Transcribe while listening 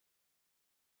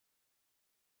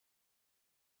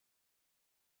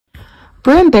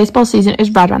Bruin baseball season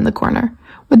is right around the corner.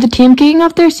 With the team kicking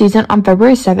off their season on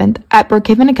February 7th at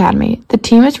Brookhaven Academy, the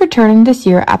team is returning this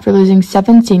year after losing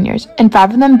 7 seniors, and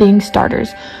 5 of them being starters,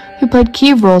 who played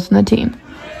key roles in the team.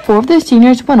 4 of the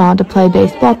seniors went on to play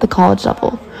baseball at the college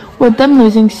level. With them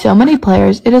losing so many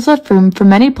players, it has left room for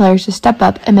many players to step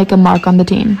up and make a mark on the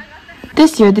team.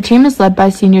 This year, the team is led by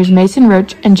seniors Mason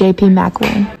Roach and JP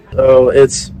McElwain. So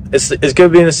it's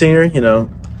good being a senior. You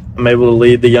know, I'm able to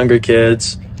lead the younger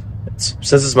kids.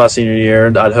 Since it's my senior year,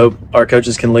 I'd hope our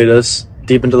coaches can lead us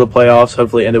deep into the playoffs,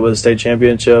 hopefully end it with a state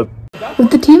championship.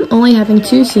 With the team only having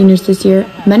 2 seniors this year,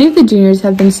 many of the juniors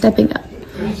have been stepping up.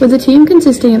 With the team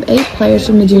consisting of 8 players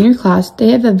from the junior class, they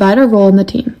have a vital role in the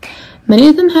team. Many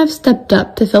of them have stepped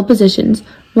up to fill positions.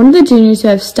 One of the juniors who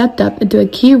have stepped up into a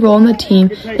key role in the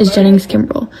team is Jennings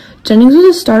Kimbrell. Jennings was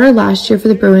a starter last year for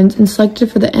the Bruins and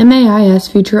selected for the MAIS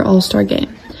Future All-Star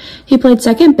Game. He played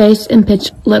second base and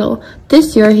pitched little.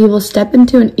 This year, he will step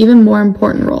into an even more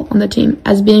important role on the team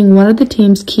as being one of the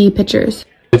team's key pitchers.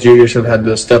 The juniors have had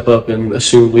to step up and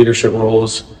assume leadership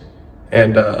roles,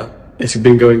 and it's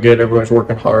been going good. Everyone's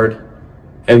working hard.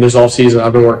 And this off-season,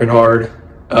 I've been working hard,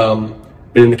 been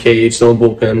in the cage, throwing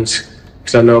bullpens,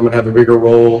 because I know I'm going to have a bigger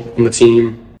role on the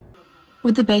team.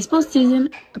 With the baseball season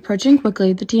approaching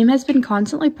quickly, the team has been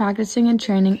constantly practicing and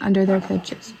training under their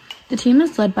coaches. The team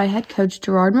is led by head coach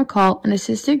Gerard McCall and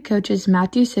assistant coaches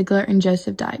Matthew Sigler and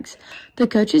Joseph Dykes. The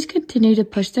coaches continue to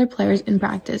push their players in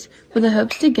practice with the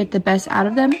hopes to get the best out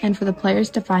of them and for the players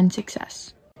to find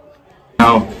success.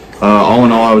 Now, all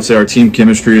in all, I would say our team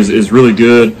chemistry is really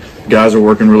good. Guys are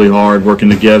working really hard, working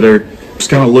together. Just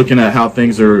kind of looking at how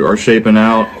things are shaping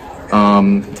out.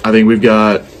 I think we've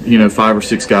got 5 or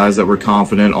 6 guys that we're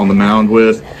confident on the mound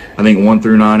with. I think 1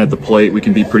 through 9 at the plate we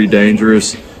can be pretty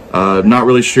dangerous. Not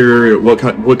really sure what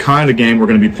kind of game we're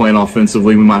going to be playing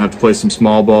offensively. We might have to play some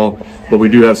small ball, but we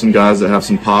do have some guys that have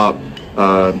some pop.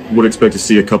 Would expect to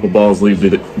see a couple balls leave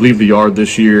the yard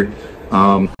this year.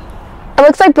 It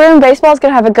looks like Bruin baseball is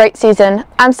going to have a great season.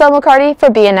 I'm Sel McCarty for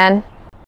BNN.